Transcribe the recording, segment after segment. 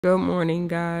Good morning,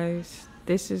 guys.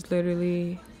 This is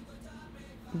literally,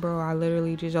 bro, I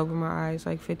literally just opened my eyes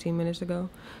like 15 minutes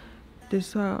ago.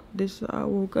 I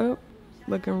woke up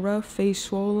looking rough, face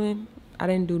swollen. I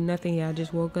didn't do nothing yet. I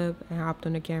just woke up and hopped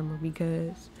on the camera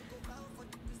because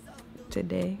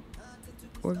today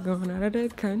we're going out of the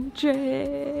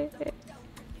country.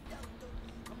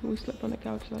 We slept on the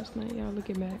couch last night. Y'all look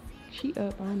at Mac. She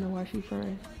up. I don't know why she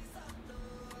frying.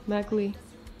 Mack Lee,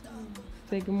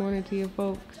 say good morning to your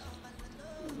folks.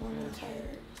 Good morning, I'm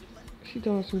tired. She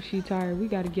told us she tired. We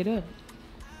gotta get up.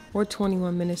 We're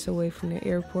 21 minutes away from the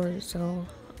airport, so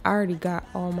I already got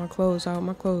all my clothes out.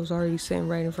 My clothes already sitting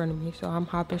right in front of me, so I'm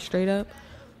hopping straight up,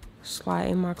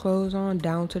 sliding my clothes on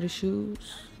down to the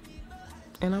shoes,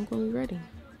 and I'm gonna be ready.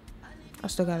 I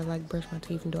still gotta like brush my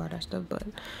teeth and do all that stuff, but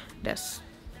that's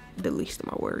the least of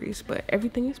my worries. But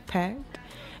everything is packed,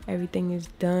 everything is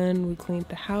done. We cleaned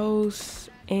the house,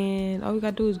 and all we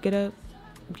gotta do is get up,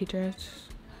 get dressed,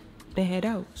 and head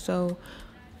out. So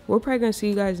we're probably gonna see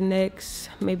you guys next,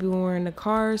 maybe when we're in the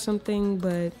car or something,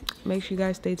 but make sure you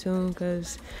guys stay tuned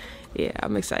because yeah,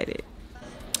 I'm excited.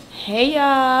 Hey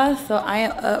y'all, so I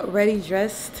am up, ready,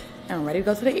 dressed, and ready to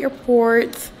go to the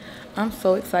airport. I'm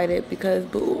so excited because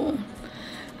boo.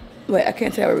 Wait, I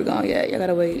can't tell where we're going yet. Y'all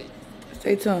gotta wait.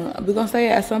 Stay tuned. We're gonna say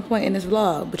it at some point in this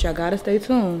vlog, but y'all gotta stay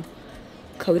tuned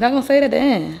because we're not gonna say it at the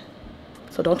end.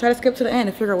 So don't try to skip to the end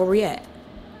to figure out where we're at.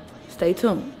 Stay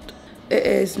tuned. It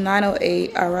is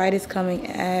 9:08. Our ride is coming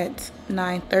at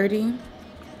 9:30.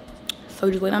 So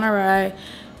we just wait on our ride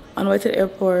on the way to the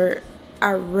airport.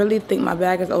 I really think my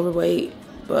bag is overweight,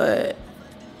 but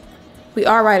we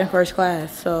are riding first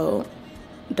class, so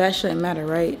that shouldn't matter,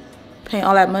 right? Paying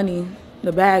all that money,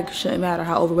 the bag shouldn't matter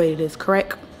how overweight it is,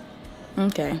 correct?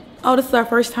 Okay. Oh, this is our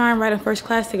first time riding first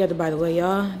class together, by the way,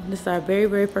 y'all. This is our very,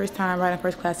 very first time riding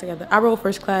first class together. I rode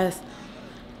first class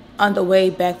on the way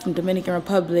back from Dominican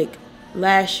Republic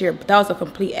last year, but that was a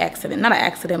complete accident. Not an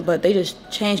accident, but they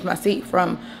just changed my seat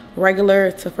from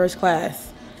regular to first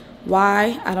class.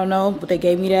 Why? I don't know, but they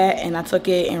gave me that, and I took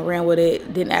it and ran with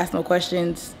it. Didn't ask no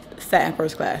questions, sat in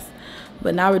first class.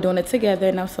 But now we're doing it together,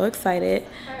 and I'm so excited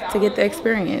to get the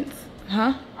experience.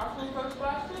 Huh?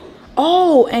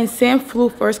 Oh, and Sam flew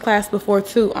first class before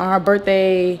too on her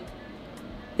birthday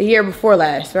the year before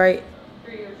last, right?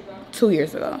 3 years ago. 2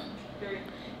 years ago. 3.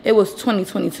 It was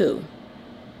 2022.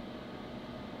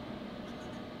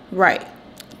 Right.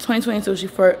 2022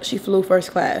 she flew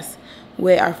first class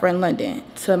with our friend London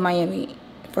to Miami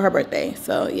for her birthday.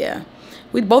 So yeah.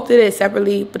 We both did it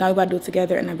separately, but now we're about to do it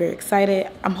together, and I'm very excited.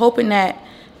 I'm hoping that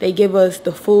they give us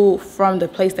the food from the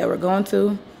place that we're going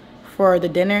to for the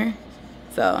dinner.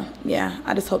 So yeah,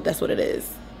 I just hope that's what it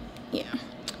is. Yeah.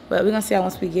 But we're gonna see how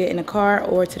once we get in the car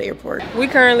or to the airport. We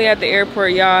currently at the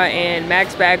airport, y'all, and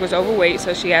Mac's bag was overweight,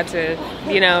 so she had to,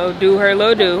 you know, do her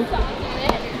little do.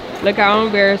 Look how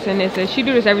embarrassing this is. She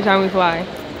do this every time we fly.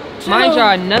 Mind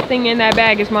y'all, nothing in that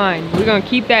bag is mine. We're gonna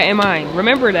keep that in mind.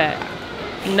 Remember that.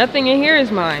 Nothing in here is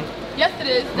mine. Yes, it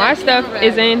is. My stuff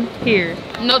is in here.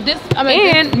 No,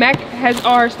 and Mac has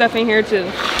our stuff in here too.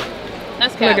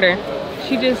 That's Look at her.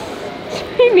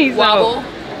 She needs wobble.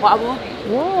 help. Wobble.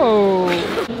 Whoa.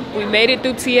 We made it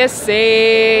through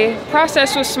TSA.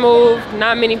 Process was smooth.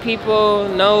 Not many people.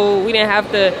 No, we didn't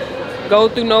have to go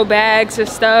through no bags and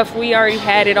stuff. We already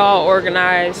had it all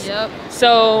organized. Yep.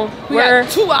 So we got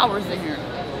 2 hours in here.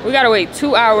 We gotta wait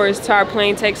 2 hours till our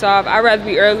plane takes off. I'd rather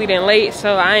be early than late,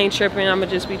 so I ain't tripping. I'm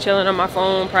gonna just be chilling on my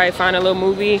phone, probably find a little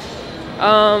movie.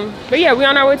 But yeah, we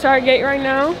on our way to our gate right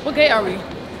now. What gate are we?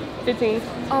 15.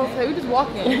 Oh, okay, we just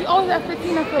walking. We always at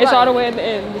 15, I feel It's all the way at the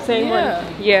end, the same one.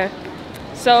 Yeah.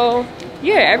 So,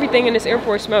 yeah, everything in this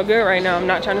airport smell good right now. I'm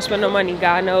not trying to spend no money,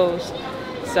 God knows.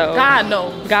 So God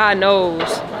knows. God knows.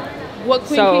 What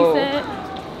Queen P said?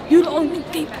 You the only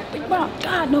thing about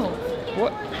God knows.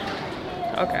 What?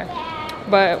 Okay.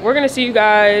 But we're gonna see you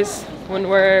guys when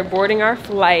we're boarding our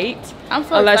flight. I'm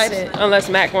so excited. Unless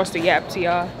Mac wants to yap to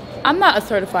y'all. I'm not a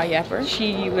certified yapper.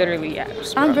 She literally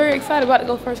yaps. Bro. I'm very excited about to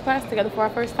go first class together for our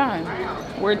first time.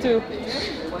 Where to?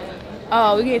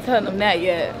 Oh, we ain't telling them that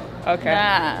yet. Okay.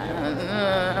 Nah.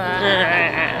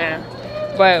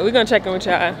 But we're gonna check in with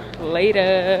y'all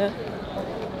later.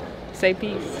 Say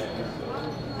peace.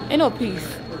 Ain't no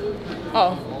peace.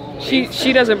 Oh.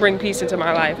 She doesn't bring peace into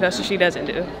my life. That's what she doesn't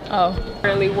do. Oh.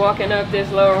 Currently walking up this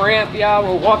little ramp, y'all.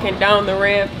 We're walking down the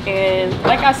ramp, and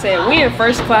like I said, we in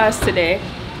first class today.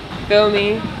 Feel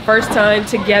me? First time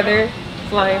together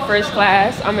flying first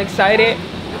class. I'm excited.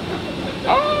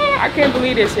 Oh, I can't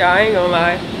believe this, y'all. I ain't gonna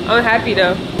lie. I'm happy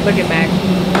though. Look at Mac.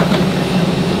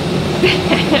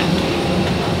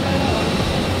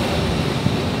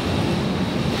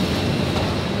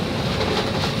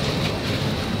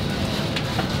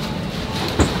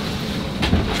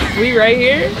 We right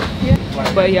here?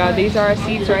 Yeah. But y'all, these are our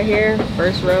seats right here.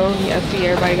 First row. Yeah, see,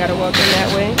 everybody gotta walk in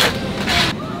that way.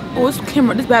 Oh,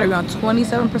 this battery on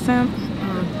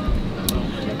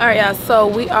 27%. Alright, y'all, so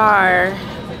we are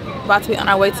about to be on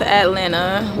our way to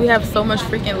Atlanta. We have so much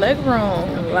freaking leg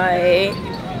room. Like,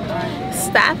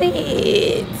 stop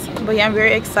it. But yeah, I'm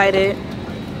very excited.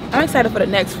 I'm excited for the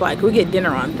next flight. We get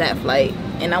dinner on that flight,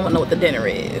 and I want to know what the dinner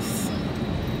is.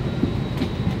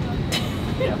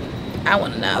 I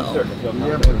want to know.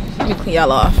 Let me clean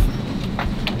y'all off.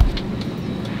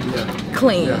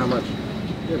 Clean. Yeah, how much?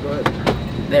 Yeah, go ahead.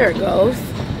 There it goes.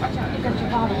 I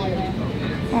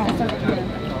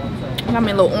got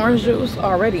me a little orange juice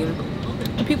already.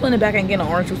 The people in the back ain't getting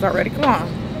orange juice already. Come on.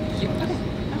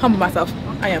 Humble myself.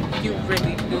 I am. You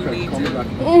really do need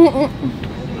to.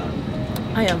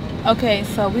 I am. Okay,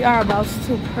 so we are about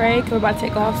to pray because we're about to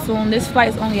take off soon. This flight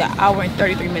is only 1 hour and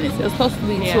 33 minutes. It was supposed to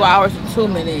be 2 hours and 2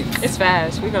 minutes. It's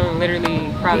fast. We're going to literally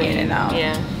probably in and out.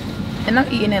 Yeah. And I'm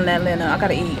eating in Atlanta. I got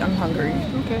to eat. I'm hungry.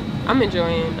 Okay. I'm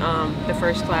enjoying the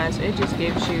first class. It just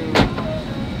gives you,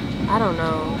 I don't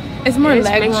know. It's more leg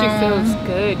room. It makes you feel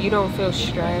good. You don't feel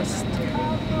stressed.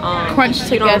 Crunched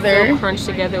together. You don't feel crunched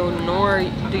together, nor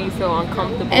do you feel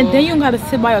uncomfortable. And then you gotta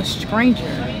sit by a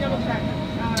stranger.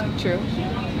 True.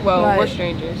 Well, like, we're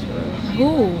strangers.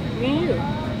 Who? Me and you.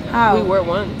 How? We were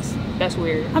once. That's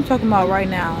weird. I'm talking about right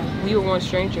now. We were once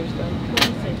strangers, though.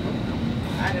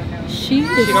 She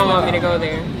don't want me to go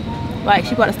there. Like,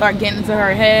 she about to start getting into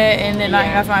her head, and then I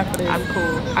ain't got time for this. I'm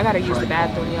cool. I gotta use the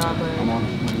bathroom, y'all, but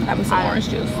that was some orange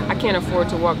juice. I can't afford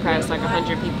to walk past like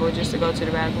 100 people just to go to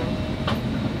the bathroom.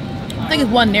 I think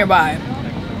it's one nearby.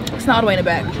 It's not all the way in the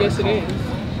back. Yes, it is.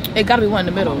 It gotta be one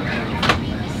in the middle.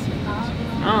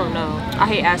 I don't know. I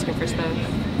hate asking for stuff.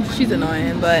 She's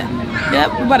annoying, but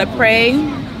yep, we're about to pray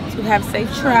to have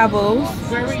safe travels.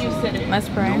 Where were you sitting? Let's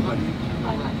pray.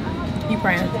 You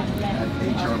praying? To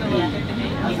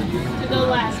the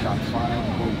left.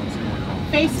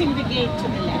 Facing the gate to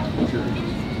the left.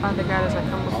 Father God, as I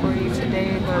come before you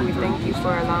today, Lord, we thank you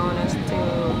for allowing us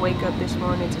to wake up this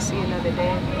morning to see another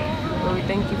day. Lord, we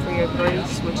thank you for your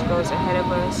grace, which goes ahead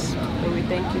of us. Lord, we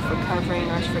thank you for covering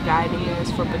us, for guiding us,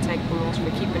 for protecting us,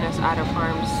 for keeping us out of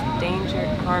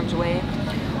harm's way.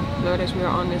 Lord, as we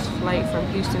are on this flight from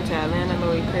Houston to Atlanta,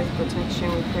 Lord, we pray for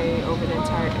protection. We pray over the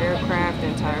entire aircraft, the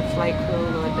entire flight crew,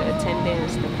 Lord, the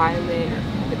attendants, the pilot,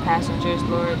 the passengers,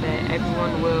 Lord, that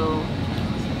everyone will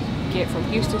get from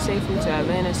Houston safely to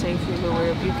Atlanta safely. Lord, we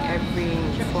rebuke every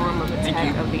form of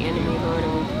attack of the enemy, Lord,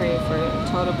 and we pray for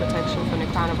total protection from the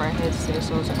crown of our heads to the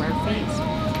soles of our feet.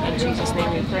 In Jesus'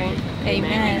 name we pray.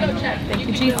 Amen. Thank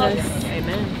you, Jesus.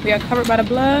 Amen. We are covered by the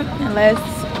blood, and let's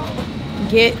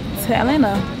get to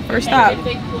Atlanta. First stop,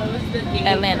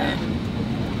 Atlanta.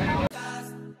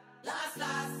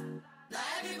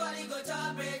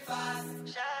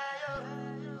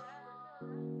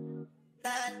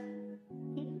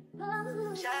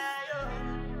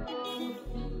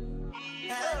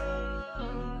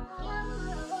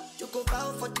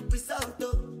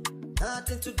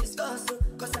 Nothing to discuss,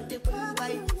 cause I did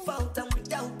by fault and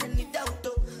without any doubt.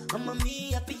 I'm a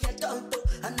me happy adult.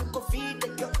 I no go feed the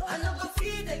girl, I no go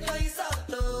feed the girl is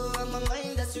out. I'm a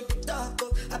mind that's you talk.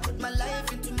 I put my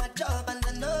life into my job and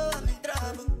I know I'm in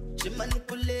trouble. She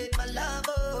manipulate my love.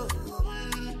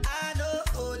 I know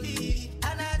holy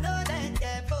and I know that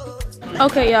devil.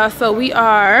 Okay, y'all, so we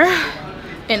are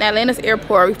in Atlanta's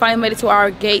airport. We finally made it to our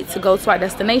gate to go to our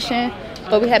destination.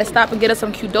 But we had to stop and get us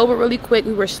some Qdoba really quick.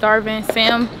 We were starving.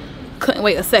 Sam couldn't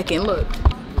wait a second. Look.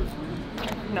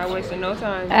 Not wasting no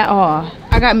time. At all.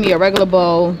 I got me a regular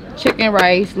bowl, chicken,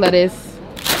 rice, lettuce,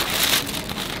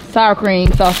 sour cream,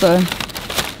 salsa,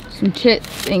 some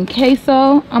chips and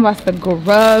queso. I'm about to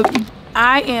grub.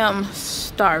 I am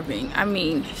starving. I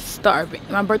mean, starving.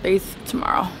 My birthday's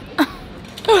tomorrow.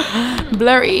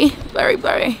 Blurry.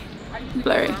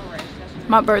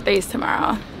 My birthday is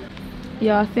tomorrow.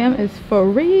 Y'all, Sam is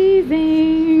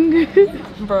freezing.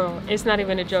 Bro, it's not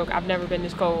even a joke. I've never been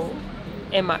this cold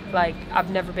I've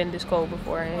never been this cold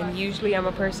before, and usually I'm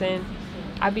a person,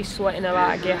 I be sweating a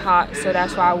lot, I get hot, so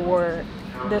that's why I wore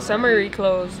the summery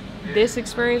clothes. This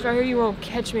experience right here, you won't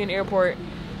catch me in the airport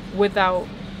without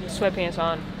sweatpants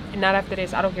on. And not after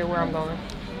this, I don't care where I'm going.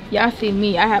 Y'all see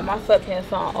me, I have my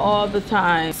sweatpants on all the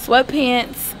time.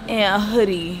 Sweatpants and a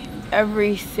hoodie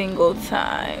every single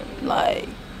time. Like,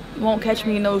 you won't catch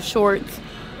me in those shorts.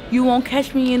 You won't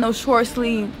catch me in those short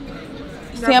sleeves.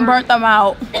 Sam burnt them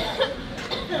out.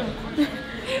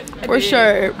 For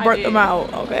sure, burnt them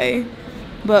out, okay?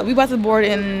 But we about to board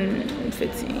in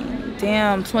 15.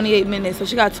 Damn, 28 minutes. So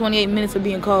she got 28 minutes of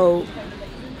being cold.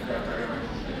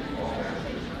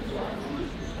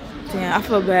 Man, I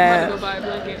feel I'm bad. about to go buy a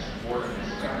blanket.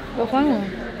 Go find one.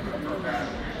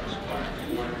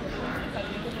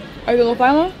 Are you gonna go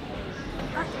find one?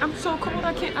 I'm so cold.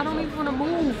 I don't even want to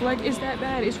move. Like, it's that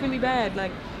bad. It's really bad.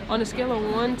 Like, on a scale of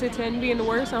 1 to 10 being the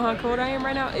worst on how cold I am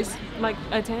right now, it's like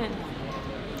a 10.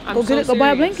 Go get it. Go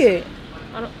buy a blanket.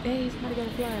 Hey, somebody got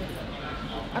a flag.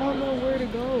 I don't know where to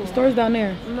go. The store's down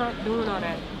there. I'm not doing all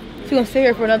that. So you gonna stay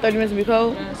here for another 30 minutes and be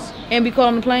cold? Yes. And be cold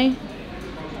on the plane?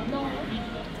 No.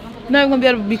 You're not even gonna be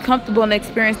able to be comfortable and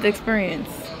experience the experience.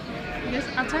 Yes,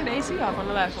 I turned the AC off on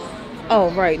the last one. Oh,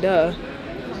 right, duh.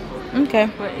 Okay.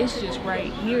 But it's just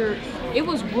right here. It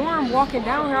was warm walking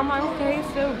down here. I'm like, okay, it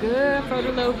feel good. I felt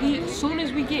a little heat. As soon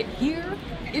as we get here,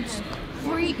 it's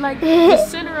free. Like, the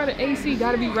center of the AC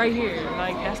gotta be right here.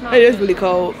 Like, that's not. It is really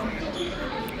cold.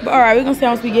 But alright, we're gonna see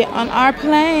once we get on our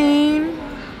plane.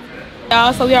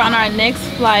 Y'all, so we are on our next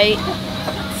flight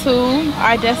to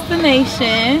our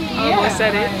destination. Almost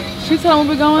said it. She told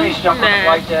me we're going? Please jump on the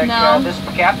flight deck. No. This is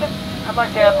the captain. I'd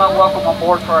like to have my welcome on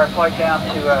board for our flight down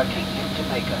to Kingston,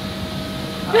 Jamaica.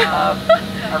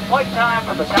 Our flight time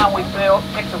from the time we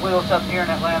pick the wheels up here in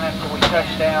Atlanta until we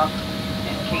touch down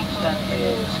in Kingston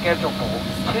is scheduled for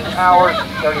 2 hours and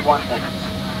 31 minutes.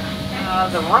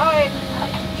 The ride...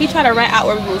 He tried to rent out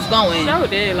where we was going. So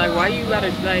did. Like, why you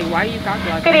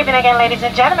calculate? Good evening again, ladies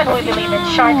and gentlemen. We'll be leaving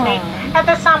shortly. At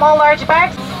this time, all large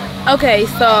bags. Okay,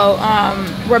 so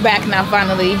we're back now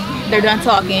finally. They're done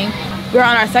talking. We're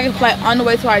on our second flight on the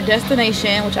way to our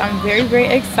destination, which I'm very, very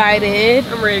excited.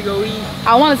 I'm ready to go eat.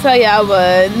 I want to tell y'all,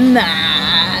 but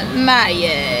nah, not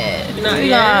yet.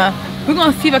 We're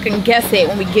gonna see if I can guess it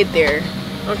when we get there.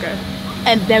 Okay.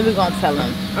 And then we're gonna tell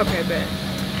them. Okay, bet.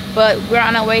 But we're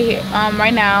on our way here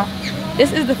right now.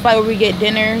 This is the flight where we get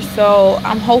dinner, so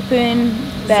I'm hoping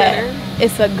that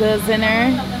it's a good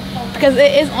dinner. Because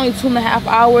it is only 2.5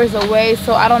 hours away,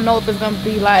 so I don't know if it's gonna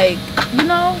be like, you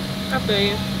know. I feel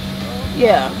you.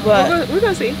 Yeah, but we're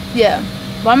gonna see. Yeah,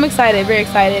 but I'm excited, very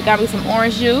excited. Got me some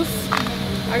orange juice.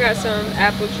 I got some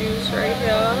apple juice right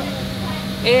here.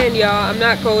 And y'all, I'm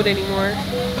not cold anymore.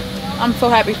 I'm so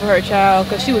happy for her, child,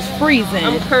 because she was freezing.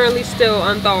 I'm currently still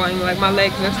unthawing. Like, my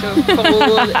legs are still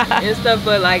cold and stuff,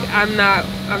 but like I'm not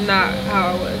how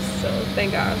I was. So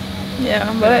thank God.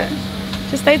 Yeah, but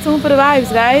just stay tuned for the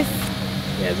vibes, guys.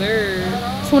 Yes, sir.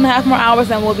 2.5 more hours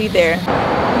and we'll be there.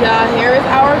 Y'all, here is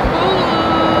our food.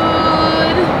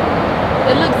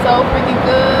 It looks so freaking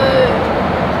good.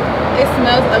 It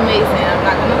smells amazing, I'm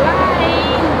not gonna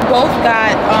lie. Both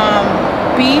got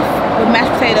beef with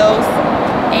mashed potatoes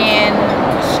and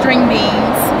string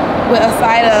beans with a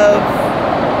side of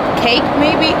cake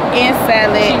maybe and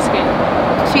salad.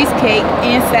 Cheesecake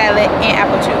and salad and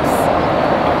apple juice.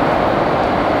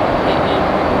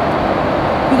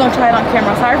 We're gonna try it on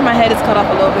camera. Sorry if my head is cut off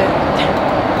a little bit.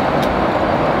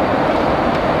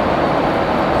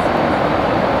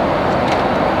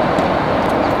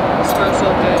 It smells so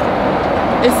good.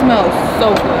 It smells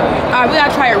so good. Alright, we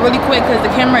gotta try it really quick because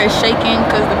the camera is shaking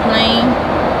because the plane.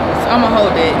 So I'm gonna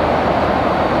hold it.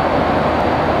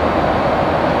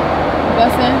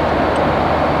 Bussin'.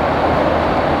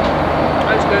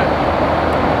 That's good.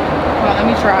 Well, let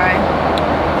me try.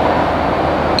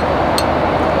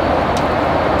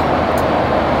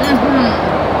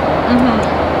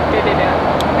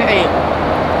 Hey.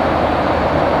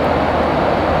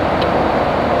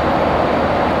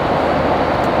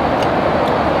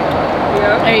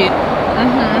 Yeah. Hey.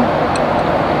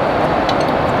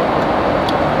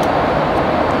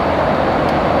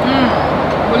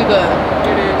 Really good.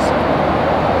 It is.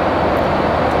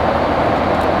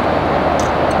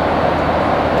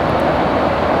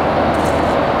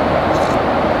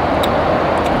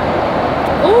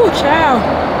 Ooh, child.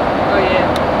 Oh yeah.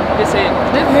 This it.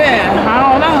 Yeah, I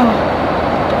don't know.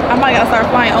 I might gotta start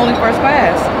flying only first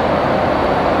class.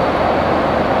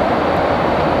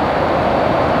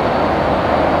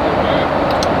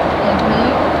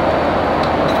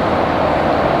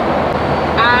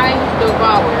 I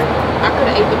devoured. I could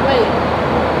have ate the plate.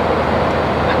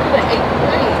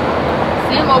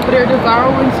 See him over there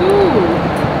devouring too.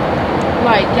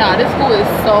 Like, y'all, this food is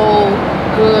so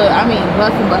good. I mean,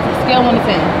 bustin'. Scale 1 to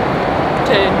 10.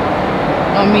 10.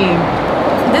 I mean,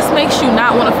 this makes you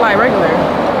not want to fly regular.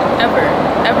 Ever.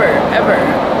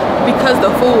 Because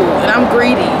the food, and I'm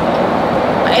greedy.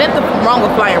 Like, ain't nothing wrong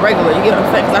with flying regular, you get what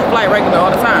I'm saying? Because I fly regular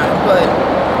all the time. But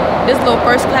this little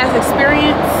first class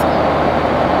experience,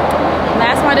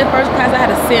 last time I did first class, I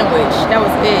had a sandwich. That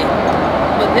was it.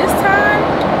 But this time,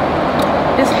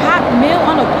 this hot meal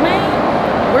on a plane,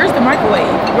 where's the microwave?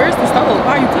 Where's the stove?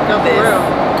 How are you cooking this? For real.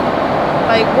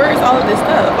 Like, where's all of this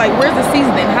stuff? Like, where's the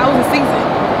seasoning? How is the seasoning?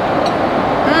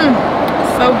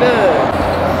 So good.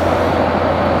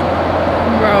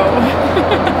 Bro.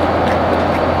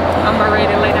 I'm ready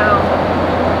to lay down.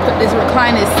 Put this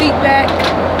reclining seat back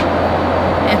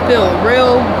and feel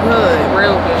real good.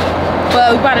 Real good.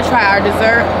 But we about to try our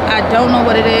dessert. I don't know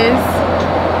what it is.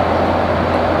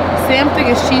 Sam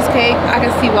thinks it's cheesecake. I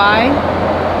can see why.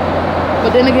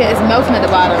 But then again, it's melting at the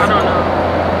bottom. I don't know.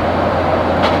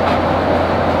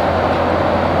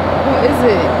 What is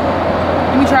it?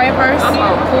 Let me try it first. I'm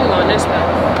all cool on this stuff.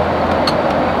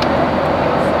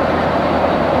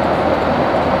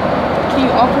 Can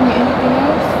you offer me anything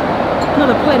else?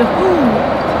 Another plate of food.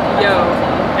 Yo,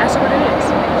 that's what it is.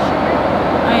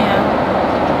 I am.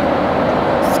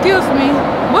 Excuse me.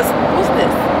 What's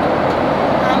this?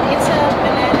 It's a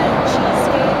banana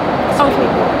cheesecake.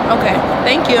 Okay.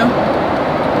 Thank you.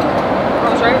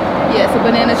 I was right. Yeah, it's a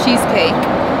banana cheesecake.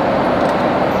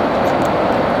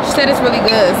 She said it's really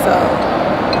good, so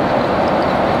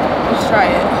let's try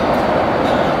it. I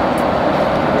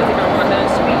really don't want that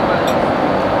sweet, but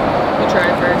we'll try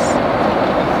it first.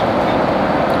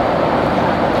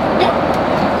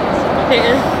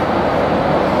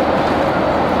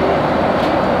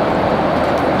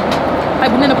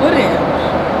 Like banana pudding. I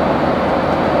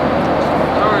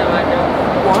don't really like it.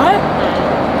 What? I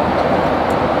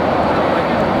don't like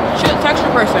it. She's a texture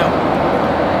person.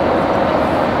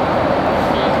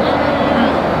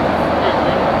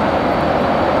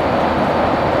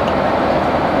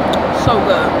 So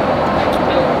good.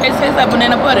 It tastes like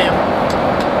banana pudding.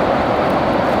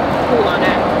 Cool on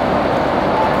that.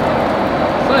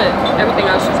 But everything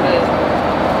else is good.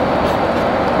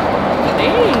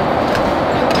 Dang.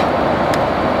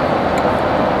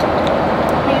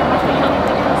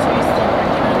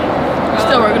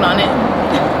 Still working on it.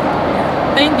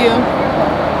 Thank you.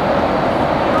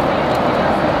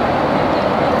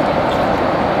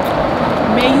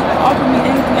 May you offer me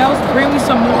anything else? Bring me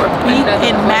some more beef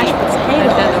and mashed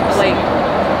potatoes. Another plate.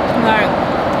 Like,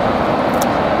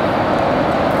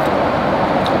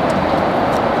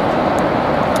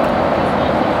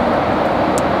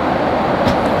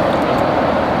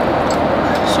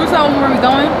 should we tell them where we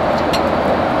going?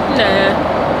 Nah.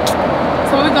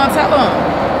 So what we gonna tell them?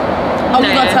 Oh, we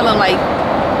gonna tell them like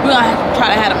we gonna try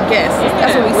to have them guess. Yeah,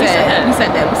 That's what we said. We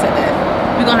said that.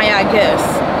 We gonna have y'all guess.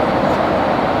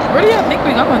 Where do y'all think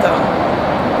we going though?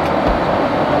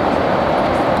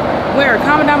 Where?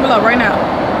 Comment down below right now.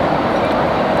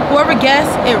 Whoever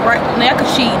guessed it right, no, y'all can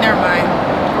cheat. Never mind.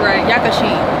 Right. Y'all can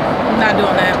cheat. I'm not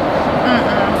doing that.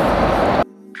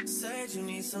 Said you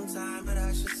need some time, but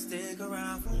I should stick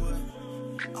around for what?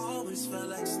 Always felt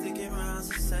like sticking around's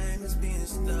the same as being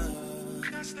stuck.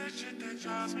 That's that shit that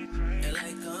drives me crazy. And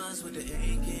like guns with the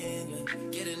aching, you're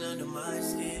getting under my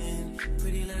skin.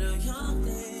 Pretty little young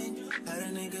thing, had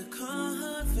a nigga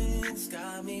convinced,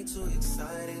 got me too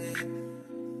excited.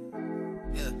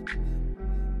 Yeah.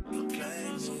 You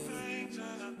play me.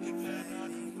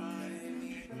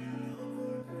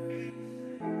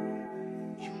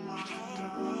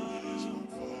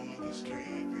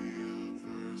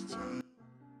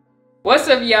 What's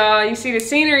up, y'all? You see the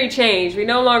scenery change. We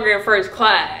no longer in first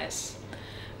class.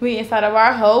 We inside of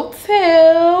our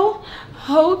hotel.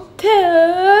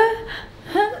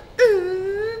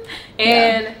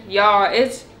 And y'all,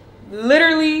 it's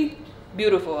literally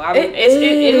beautiful. I mean,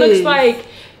 it looks like,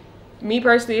 me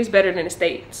personally, it's better than the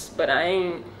States, but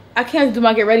I can't do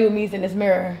my get ready with me's in this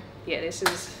mirror. Yeah, this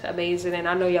is amazing, and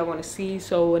I know y'all want to see,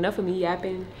 so enough of me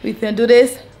yapping. We finna do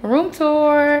this room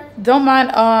tour. Don't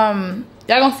mind, y'all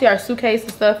gonna see our suitcase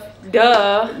and stuff.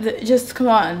 Duh. Just come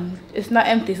on. It's not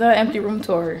empty. It's not an empty room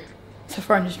tour. It's a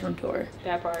furnished room tour.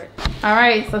 That part. All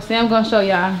right, so Sam gonna show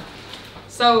y'all.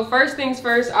 So first things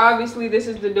first, obviously this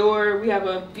is the door. We have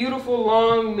a beautiful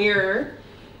long mirror.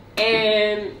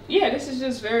 And yeah, this is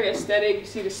just very aesthetic. You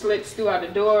see the slits throughout the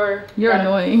door. You're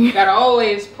annoying. Gotta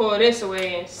always pull this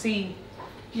away and see,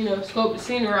 you know, scope the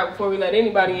scenery out before we let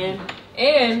anybody in.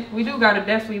 And we do gotta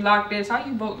definitely lock this. How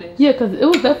you bolt this? Yeah, because it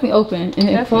was definitely open and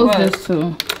it closed this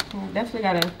too. Definitely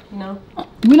gotta, you know.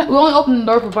 We only opened the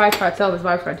door for Vice Cartel. There's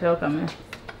Vice Cartel coming.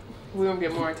 We're gonna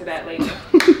get more into that later.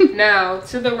 Now,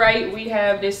 to the right, we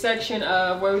have this section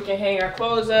of where we can hang our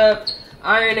clothes up,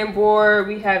 ironing board.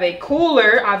 We have a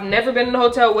cooler. I've never been in a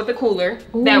hotel with a cooler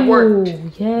that worked.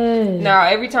 Yes. Now,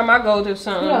 every time I go to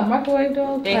some, microwave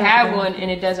though. they have one and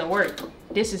it doesn't work.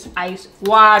 This is ice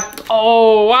water.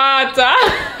 Oh, water.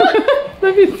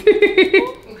 Let me see.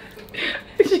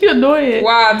 She annoying.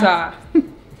 Water.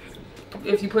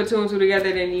 If you put two and two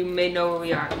together, then you may know where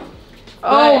we are.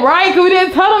 Oh, right, because we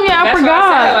didn't tell them yet. I forgot. Why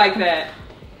I said it like that.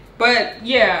 But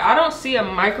yeah, I don't see a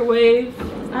microwave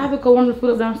room. I have to go on the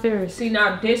food up downstairs. See,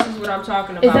 now this is what I'm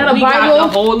talking about. Is that a we Bible? got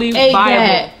the Holy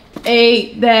Bible.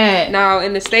 Ate that. Now,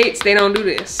 in the States, they don't do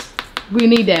this. We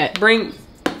need that. Bring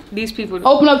these people.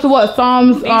 Open up to what?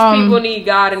 Psalms. These people need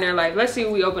God in their life. Let's see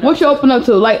what we open up. What you open up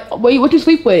to? Like, what you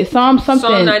sleep with? Psalm something.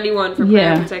 Psalm 91 for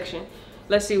prayer and protection.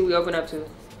 Let's see what we open up to.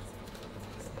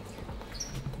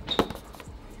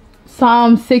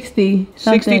 Psalm 60.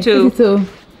 62. 62.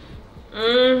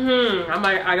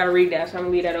 I gotta read that, so I'm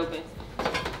gonna leave that open.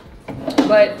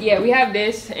 But yeah, we have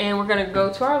this, and we're gonna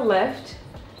go to our left.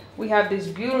 We have this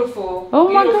beautiful,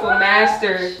 beautiful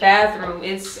master bathroom.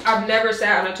 I've never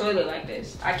sat on a toilet like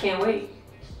this. I can't wait.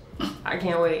 I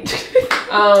can't wait.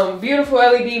 Beautiful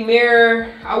LED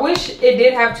mirror. I wish it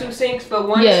did have 2 sinks, but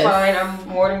one is fine. I'm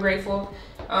more than grateful.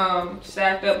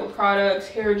 Stacked up with products,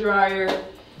 hair dryer,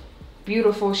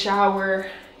 beautiful shower.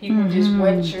 You can just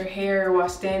wet your hair while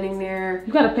standing there.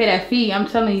 You gotta pay that fee, I'm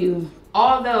telling you.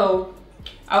 Although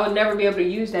I would never be able to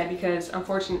use that because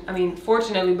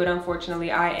fortunately, but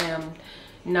unfortunately, I am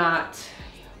not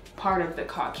part of the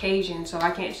Caucasian, so I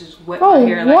can't just wet my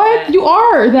hair like that. You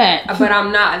are that. But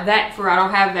I'm not that I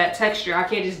don't have that texture. I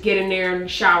can't just get in there and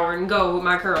shower and go with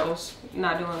my curls.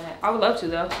 Not doing that. I would love to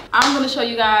though. I'm gonna show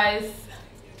you guys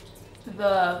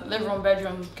the living room,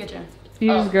 bedroom, kitchen. You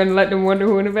just gonna let them wonder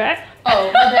who in the back?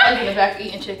 Oh, my dad's in the back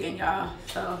eating chicken, y'all.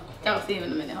 So y'all will see him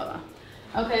in a minute. Hold on.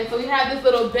 Okay, so we have this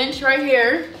little bench right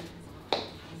here.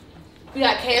 We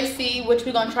got KFC, which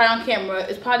we're gonna try on camera.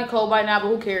 It's probably cold by now, but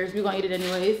who cares? We're gonna eat it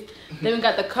anyways. Then we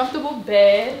got the comfortable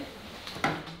bed.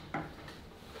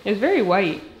 It's very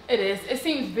white. It is. It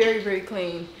seems very, very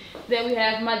clean. Then we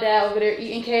have my dad over there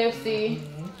eating KFC.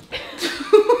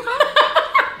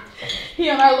 He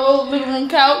on our little living room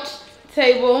couch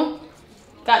table.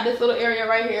 Got this little area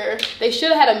right here. They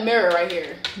should have had a mirror right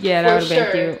here. Yeah, that would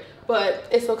have been cute. But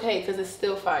it's okay because it's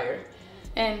still fire.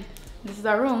 And this is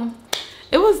our room.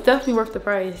 It was definitely worth the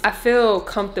price. I feel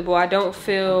comfortable. I don't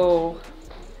feel,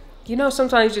 you know,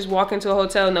 sometimes you just walk into a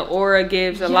hotel and the aura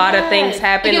gives a lot of things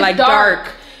happen, like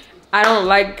dark. I don't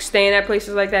like staying at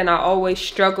places like that, and I always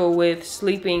struggle with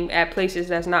sleeping at places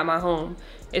that's not my home,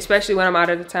 especially when I'm out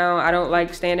of the town. I don't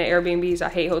like staying at Airbnbs. I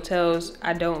hate hotels.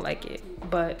 I don't like it,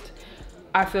 but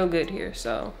I feel good here,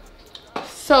 so.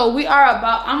 So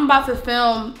I'm about to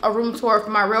film a room tour for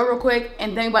my real quick,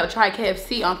 and then we about to try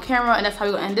KFC on camera, and that's how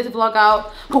we're gonna end this vlog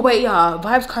out. But wait, y'all,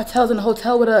 Vibes Cartel's in the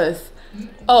hotel with us.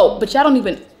 Oh, but y'all don't know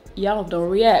where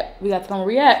we at. We gotta tell them where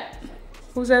we at.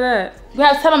 Who's that at? We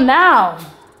gotta tell them now.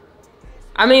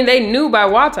 I mean, they knew by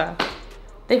Wata.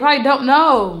 They probably don't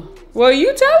know. Well,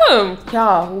 you tell them.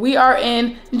 Y'all, we are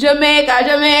in Jamaica.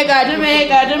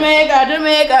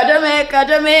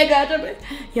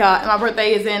 Y'all, and my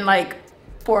birthday is in like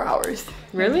 4 hours.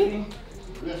 Really?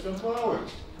 Less than 4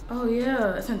 hours. Oh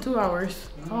yeah, it's in 2 hours.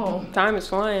 Oh, time is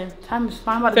flying. Time is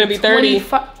flying. I'm about to be 30.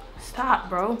 Stop,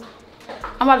 bro.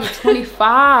 I'm about to be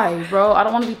 25, bro. I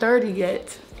don't want to be 30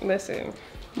 yet. Listen,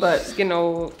 but it's getting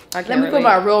old. I can't. Let me go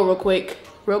about real quick.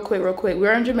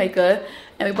 We're in Jamaica,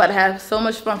 and we're about to have so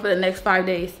much fun for the next 5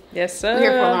 days. Yes, sir. We're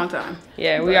here for a long time.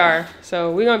 Yeah, we are.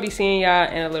 So we're gonna be seeing y'all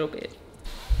in a little bit.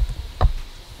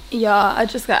 Y'all, I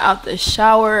just got out the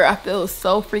shower. I feel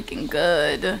so freaking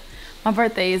good. My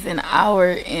birthday is an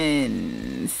hour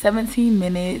and 17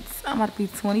 minutes. I'm about to be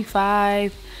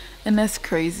 25, and that's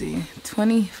crazy.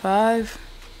 25?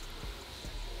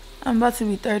 I'm about to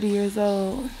be 30 years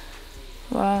old.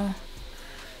 Wow.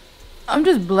 I'm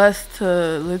just blessed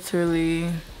to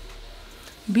literally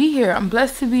be here. I'm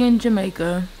blessed to be in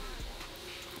Jamaica.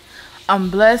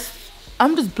 I'm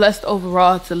just blessed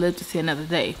overall to live to see another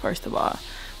day, first of all.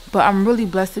 But I'm really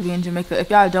blessed to be in Jamaica. If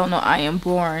y'all don't know, I am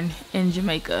born in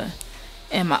Jamaica.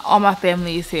 And all my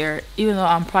family is here. Even though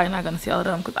I'm probably not going to see all of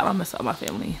them because I don't mess with my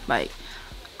family. Like,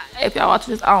 if y'all watch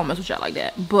this, I don't mess with y'all like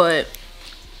that. But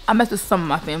I mess with some of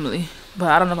my family. But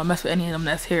I don't know if I mess with any of them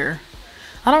that's here.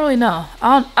 I don't really know.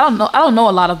 I don't know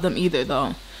a lot of them either,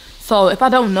 though. So if I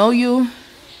don't know you,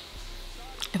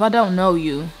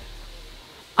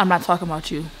 I'm not talking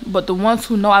about you. But the ones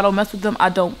who know I don't mess with them, I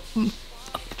don't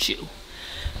fuck with you.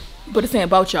 But this ain't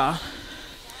about y'all.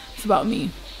 It's about me.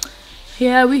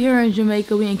 Yeah, we here in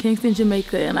Jamaica. We in Kingston,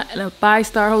 Jamaica, in a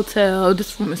 5-star hotel.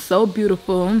 This room is so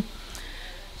beautiful.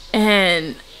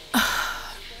 And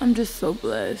I'm just so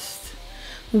blessed.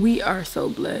 We are so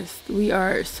blessed. We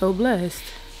are so blessed.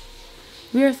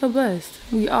 We are so blessed.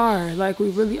 We are. Like, we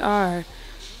really are.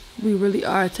 We really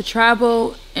are. To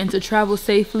travel and to travel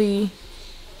safely,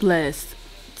 blessed.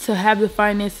 To have the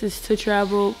finances to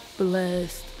travel,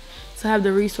 blessed. To have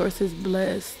the resources,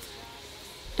 blessed.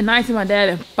 And I ain't seen my dad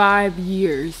in 5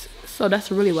 years. So that's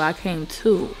really why I came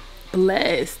to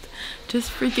blessed.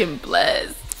 Just freaking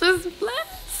blessed. Just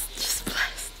blessed. Just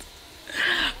blessed.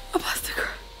 I'm about to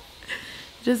cry.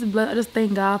 Just blessed. I just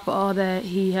thank God for all that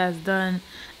he has done.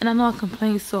 And I know I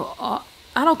complain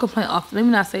I don't complain often. Let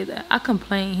me not say that. I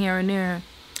complain here and there.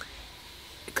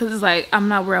 Because it's like, I'm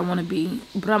not where I want to be.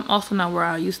 But I'm also not where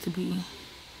I used to be.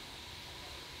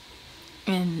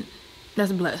 And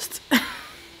that's blessed.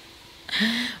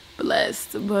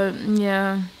 Blessed. But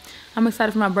yeah, I'm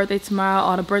excited for my birthday tomorrow.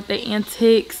 All the birthday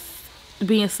antics,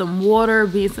 be in some water,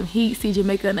 be in some heat, see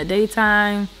Jamaica in the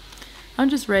daytime. I'm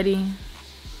just ready.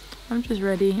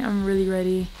 I'm really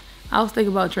ready. I was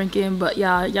thinking about drinking, but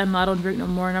y'all know I don't drink no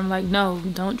more. And I'm like, no,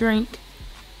 don't drink.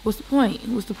 What's the point?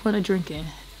 What's the point of drinking?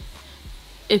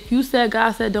 If you said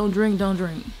God said don't drink, don't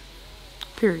drink.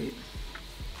 Period.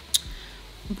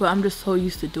 But I'm just so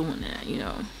used to doing that, you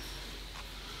know,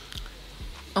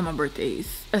 on my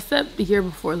birthdays. Except the year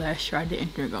before last year, I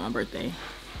didn't drink on my birthday.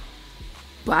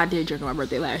 But I did drink on my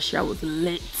birthday last year. I was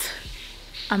lit.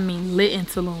 I mean, lit in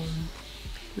Tulum.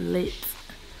 Lit.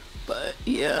 But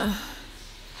yeah,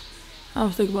 I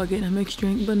was thinking about getting a mixed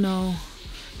drink, but no,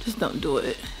 just don't do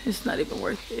it. It's not even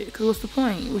worth it. Because what's the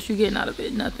point? What you getting out of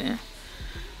it? Nothing.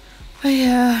 But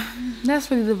yeah, that's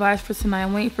really the vibes for tonight.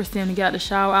 I'm waiting for Sam to get out of the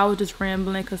shower. I was just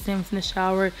rambling because Sam was in the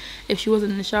shower. If she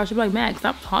wasn't in the shower, she'd be like, Mack,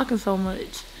 stop talking so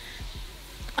much.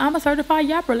 I'm a certified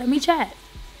yapper. Let me chat.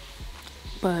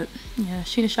 But yeah,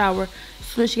 she in the shower. As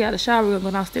soon as she got out of the shower, we're going to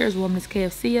go downstairs, warm this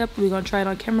KFC up. We're going to try it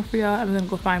on camera for y'all. And we're going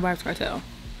to go find Vibes Cartel.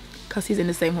 Because he's in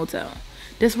the same hotel.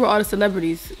 This is where all the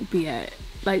celebrities be at.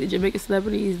 Like the Jamaican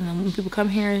celebrities. And then when people come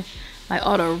here, like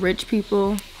all the rich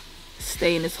people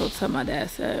stay in this hotel my dad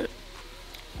said.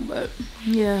 But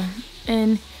yeah,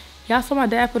 and y'all saw my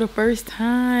dad for the first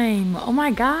time. Oh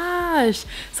my gosh.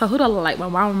 So who do I look like, my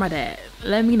mom or my dad?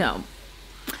 Let me know,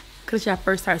 because it's y'all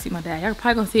first time to see my dad. Y'all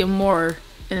probably gonna see him more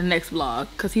in the next vlog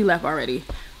because he left already.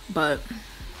 But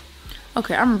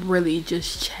okay, I'm really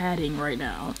just chatting right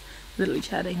now, literally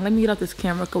chatting. Let me get off this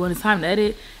camera because when it's time to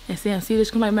edit and Sam see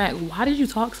this, I'm like, Mack, why did you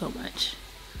talk so much?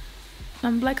 And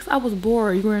I'm like, 'cause I was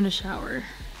bored. You were in the shower.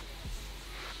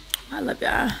 I love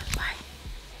y'all. Bye.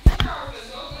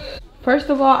 First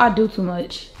of all, I do too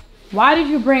much. Why did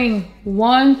you bring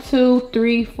 1, 2,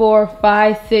 3, 4,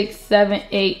 5, 6, 7,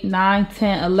 8, 9,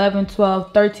 10, 11,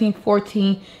 12, 13,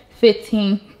 14,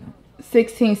 15,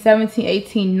 16, 17,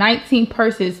 18, 19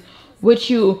 purses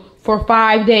with you for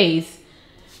 5 days?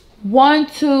 1,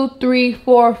 2, 3,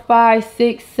 4, 5,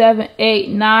 6, 7, 8,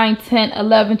 9, 10,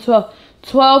 11, 12.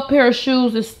 12 pair of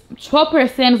shoes, 12 pair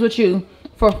of sandals with you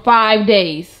for 5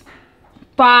 days.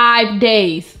 5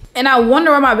 days. And I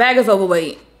wonder why my bag is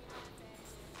overweight.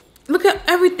 Look at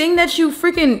everything that you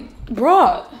freaking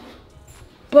brought.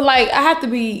 But like, I have to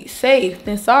be safe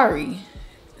than sorry.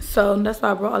 So that's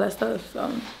why I brought all that stuff.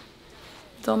 So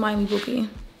don't mind me, Bookie.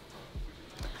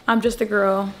 I'm just a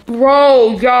girl.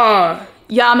 Bro,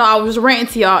 y'all know I was ranting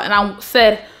to y'all and I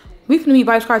said, we finna meet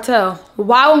Vibes Cartel.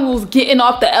 While we was getting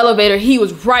off the elevator, he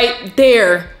was right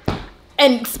there.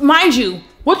 And mind you,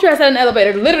 what you said in the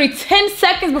elevator, literally 10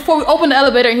 seconds before we opened the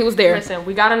elevator and he was there. Listen,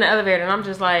 we got in the elevator and I'm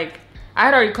just like, I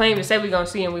had already claimed and said we're gonna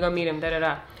see him, we're gonna meet him,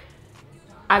 da-da-da.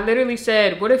 I literally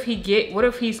said, what if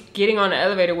he's getting on the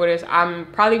elevator with us? I'm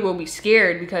probably will be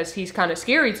scared because he's kind of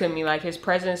scary to me. Like his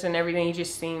presence and everything, he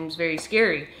just seems very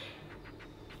scary.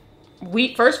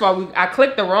 First of all, I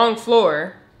clicked the wrong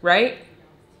floor, right?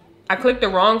 I clicked the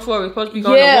wrong floor. We're supposed to be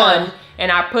going to 1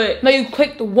 and I put... No, you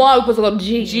clicked the 1, we're supposed to go to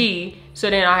G. G. So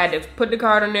then I had to put the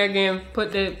card on there again,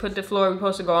 put the floor we're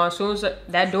supposed to go on. As soon as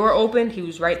that door opened, he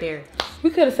was right there. We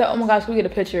could have said, oh my gosh, can we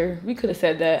get a picture? We could have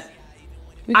said that.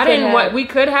 We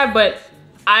could have, but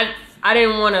I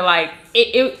didn't want to like,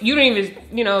 you didn't even,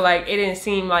 you know, like it didn't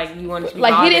seem like you wanted to be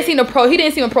like bothered. He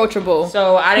didn't seem approachable.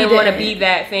 So I didn't want to be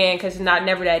that fan because it's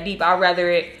never that deep. I'd rather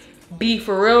it be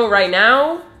for real right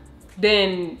now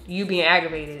than you being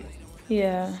aggravated.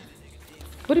 Yeah.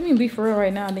 What do you mean be for real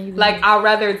right now? Then you like I'd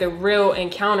rather the real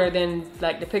encounter than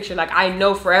like the picture. Like I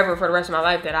know forever for the rest of my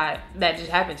life that just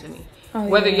happened to me. Oh,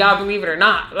 whether y'all believe it or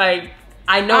not. Like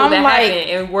I know that happened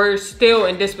and we're still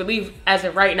in disbelief as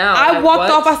of right now. I walked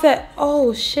off, I said,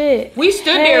 oh shit. We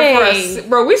stood there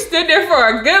we stood there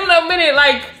for a good little minute,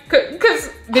 like cause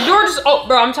the door just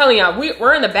bro, I'm telling y'all,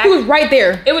 we're in the back. He was right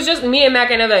there. It was just me and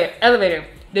Mack in the elevator.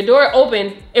 The door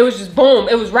opened, it was just boom,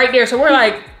 it was right there. So we're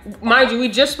like, mind you, we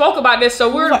just spoke about this,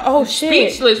 so we're like, oh shit,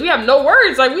 speechless. We have no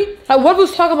words. Like what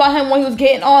was talking about him when he was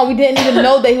getting on? We didn't even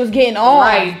know that he was getting on.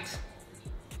 Right.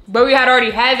 But we had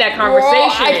already had that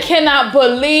conversation. Bro, I cannot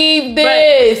believe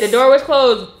this. But the door was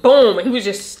closed. Boom. He was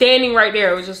just standing right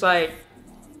there. It was just like,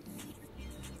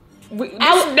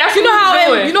 That's you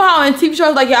know how in TV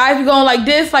shows like your eyes be going like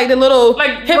this, like the little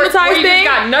like hypnotized where you thing.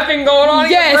 Just got nothing going on.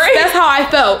 Yes, in your brain. that's how I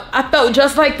felt. I felt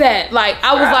just like that. Like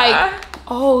I was like,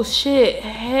 oh shit,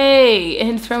 hey,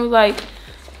 and his friend was like,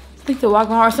 I think to walk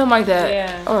on or something like that,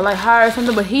 yeah, or like hi or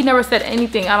something. But he never said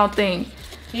anything. I don't think.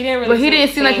 He didn't really. But he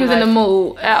didn't seem like he was in the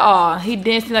mood at all. He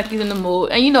didn't seem like he was in the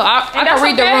mood. And you know, I can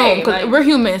read the room because we're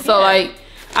human. So like,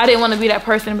 I didn't want to be that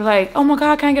person and be like, oh my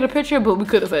God, can I get a picture? But we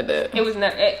could have said that. It was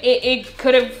not. It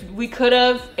could have. We could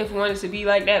have if we wanted to be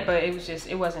like that. But it was just.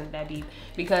 It wasn't that deep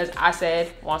because I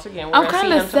said once again we're gonna see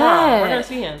him tomorrow. We're gonna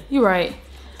see him. You're right.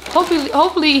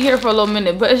 Hopefully here for a little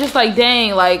minute. But it's just like,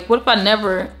 dang, like what if I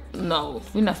never? No,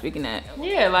 we're not speaking that.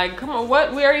 Yeah, like come on,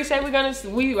 what we already said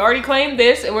we already claimed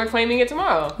this and we're claiming it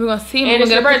tomorrow. We're gonna see him and and it's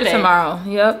we're gonna get a birthday picture tomorrow.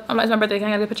 Yep. I'm like, it's my birthday. Can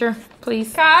I get a picture?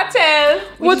 Please. Cartel.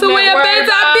 What's the way I beat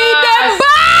that bad?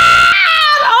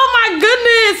 Oh my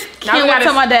goodness. Can't wait to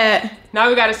tell my dad. Now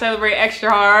we gotta celebrate extra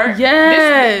hard.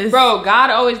 Yes. Bro, God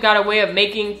always got a way of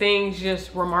making things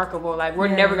just remarkable. Like we're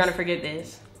never gonna forget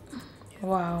this.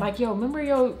 Wow. Like yo, remember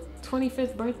your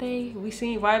 25th birthday? We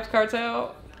seen Vibes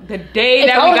Cartel? The day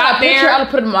that we got there, I'll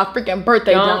put it in my freaking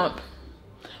birthday dump.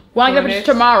 When I get a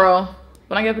picture tomorrow,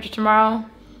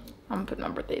 I'm gonna put my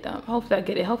birthday dump. Hopefully I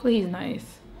get it. Hopefully he's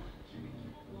nice.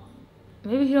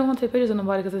 Maybe he don't want to take pictures of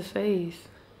nobody because his face.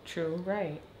 True,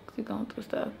 right. He's going through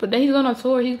stuff. But then he's going on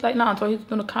tour. He's like, not on tour. He's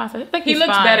doing a concert. I think he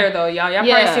looks fine. better though, y'all. Y'all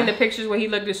probably seen the pictures where he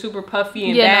looked super puffy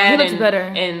and bad. No, he looks better.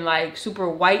 And like super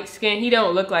white skin. He didn't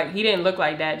look like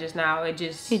that just now. It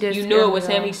just you knew it was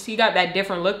him. He got that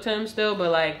different look to him still, but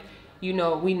like we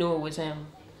knew it was him.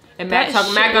 And Mack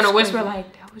gonna whisper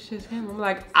like, that was just him. I'm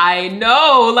like, I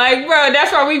know, like bro,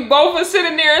 that's why we both were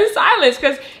sitting there in silence.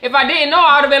 Cause if I didn't know,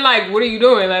 I would have been like, what are you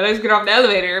doing? Like, let's get off the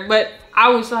elevator. But I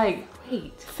was like,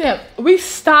 wait. Sam, we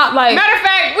stopped like. Matter of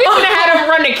fact, we should have had him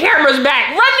run the cameras back.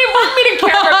 Run me the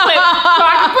camera clip so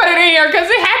I can put it in here because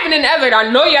it happened in the elevator. I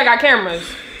know y'all got cameras.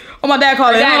 Oh, my dad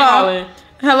calling.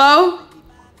 Hello?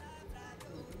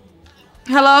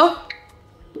 Hello?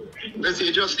 Let's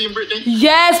see, Justine Brittany.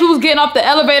 Yes, we was getting off the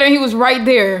elevator and he was right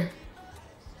there.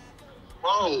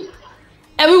 Whoa.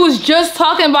 And we was just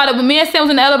talking about it, but me and Sam was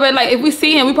in the elevator. Like, if we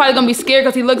see him, we probably gonna be scared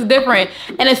because he looks different.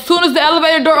 And as soon as the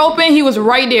elevator door opened, he was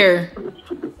right there.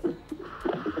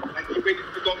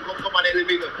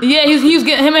 Yeah, he was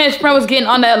getting. Him and his friend was getting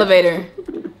on the elevator.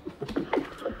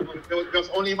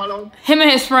 Just only him alone? Him and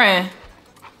his friend.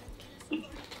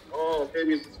 Oh,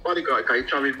 maybe it's his bodyguard. Can you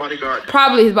tell me his bodyguard?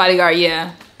 Probably his bodyguard.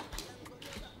 Yeah.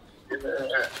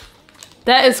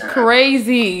 That is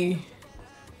crazy.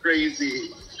 Crazy.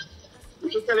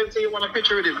 We should tell him you want a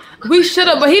picture with him. We should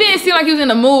have, but he didn't seem like he was in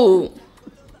the mood.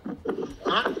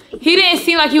 Huh? He didn't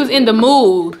seem like he was in the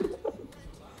mood.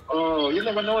 Oh, you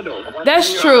never know though.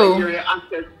 That's true.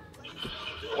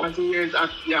 Once he hears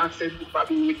your accent, he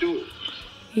probably will do it.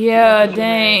 Yeah,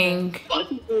 dang.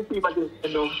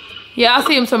 Yeah, I'll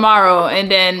see him tomorrow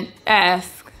and then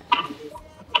ask.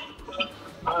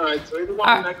 Alright, so every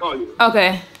morning I call you.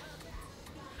 Okay.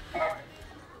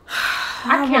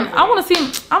 I want to see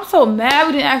him. I'm so mad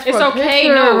we didn't ask for a picture. It's okay,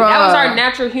 no. That was our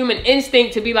natural human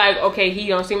instinct to be like, okay, he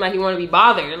don't seem like he want to be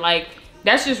bothered. Like,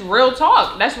 that's just real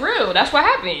talk. That's real. That's what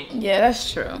happened. Yeah,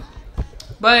 that's true.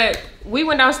 But we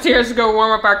went downstairs to go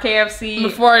warm up our KFC.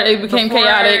 Before it became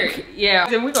chaotic. Yeah.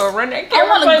 Then we gonna run that camera. I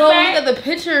want to go look at the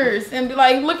pictures and be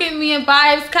like, look at me in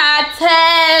Vibes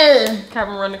Cartel. Have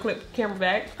him run the camera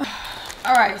back.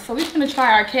 All right, so we're gonna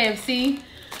try our KFC.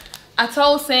 I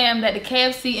told Sam that the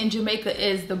KFC in Jamaica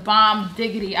is the bomb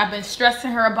diggity. I've been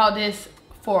stressing her about this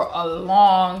for a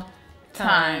long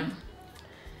time.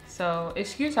 So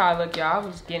excuse how I look, y'all. I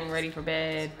was getting ready for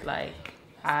bed. Like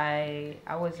I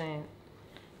wasn't.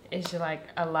 It's just like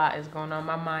a lot is going on.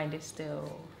 My mind is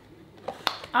still.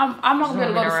 I'm not gonna be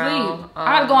able to go to sleep. I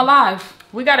gotta go on live.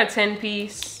 We got a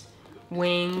 10-piece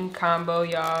wing combo,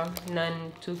 y'all.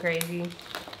 Nothing too crazy.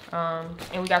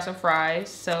 And we got some fries.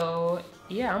 So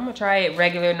yeah, I'm gonna try it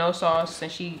regular, no sauce,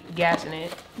 since she gassing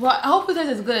it. Well, I hope it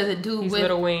tastes as good as it do These with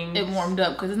little wings. it warmed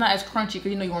up, because it's not as crunchy.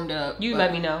 Because you know you warmed it up. You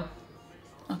let me know.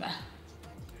 Okay.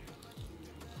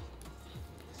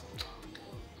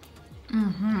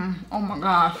 Oh my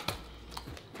gosh.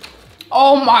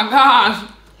 Oh my gosh.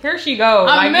 Here she goes.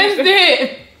 I missed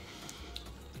it.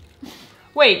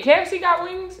 Wait, KFC got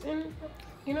wings? And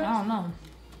you know? I don't know.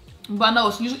 But no,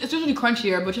 it's usually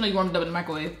crunchier, but you know you warmed it up in the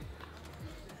microwave.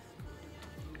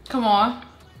 Come on.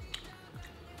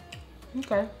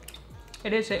 Okay.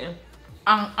 It is hitting.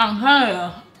 I'm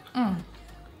here.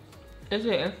 It's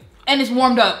hitting. And it's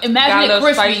warmed up. Imagine it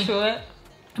crispy. To it.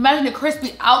 Imagine it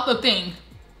crispy out the thing.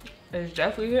 It's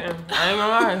definitely hitting. I ain't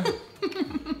gonna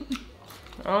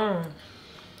lie. Oh.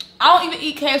 I don't even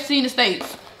eat KFC in the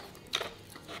States.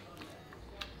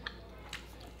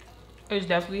 It's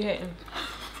definitely hitting.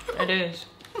 It is.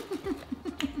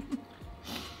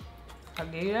 I'll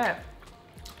give you that.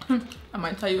 I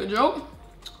might tell you a joke.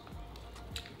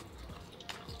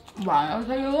 Why? I'll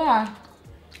tell you a lie.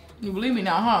 You believe me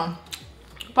now, huh?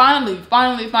 Finally.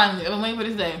 I've been waiting for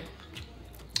this day.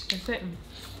 It's hitting.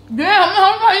 Damn,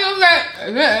 how you gonna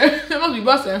say? Yeah, it must be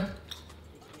busting.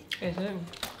 It's hitting.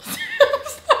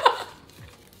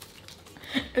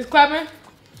 It's clapping.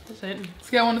 It's hitting.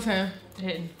 Scale 1 to 10.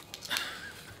 Hitting.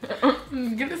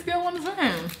 Get the scale 1 to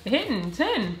 10. Hitting.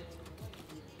 10.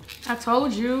 I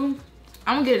told you.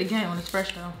 I'm gonna get it again when it's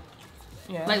fresh though.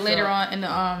 Yeah. Like later on in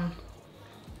the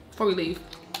before we leave.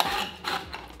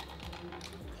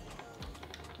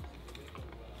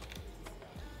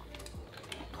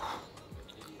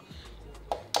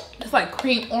 It's like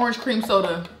orange cream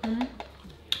soda.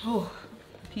 Oh,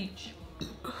 peach.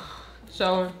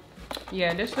 So,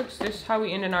 yeah, this is how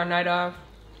we ended our night off.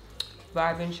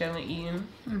 Vibing, chilling, eating.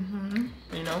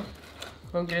 You know,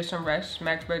 we'll get us some rest.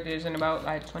 Mack's birthday is in about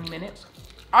like 20 minutes.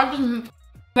 I just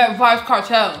met Vibes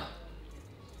Cartel.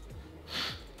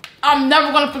 I'm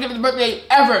never gonna forget his birthday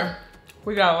ever.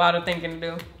 We got a lot of thinking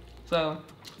to do, so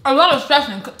A lot of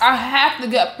stressing. 'Cause I have to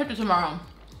get a picture tomorrow.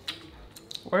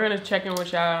 we're gonna check in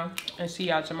with y'all and see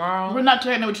y'all tomorrow. We're not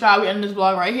checking in with y'all. We end this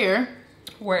vlog right here.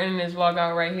 We're ending this vlog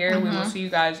out right here. We will see you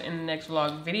guys in the next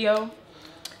vlog video.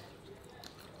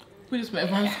 We just met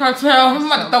Vibes Cartel. I'm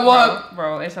about to throw up.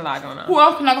 Bro, it's a lot going on. Who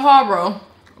else can I call, bro?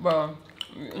 Bro,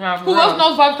 nah, for Who real. else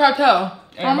knows Vibes Cartel?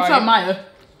 I'm Everybody. sure Maya.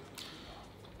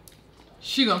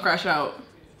 She gonna crash out.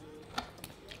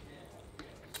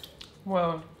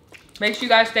 Well, make sure you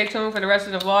guys stay tuned for the rest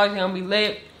of the vlogs. It's gonna be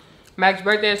lit. Mack's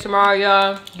birthday is tomorrow,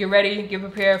 y'all. Get ready, get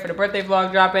prepared for the birthday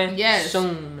vlog dropping Yes.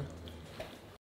 soon.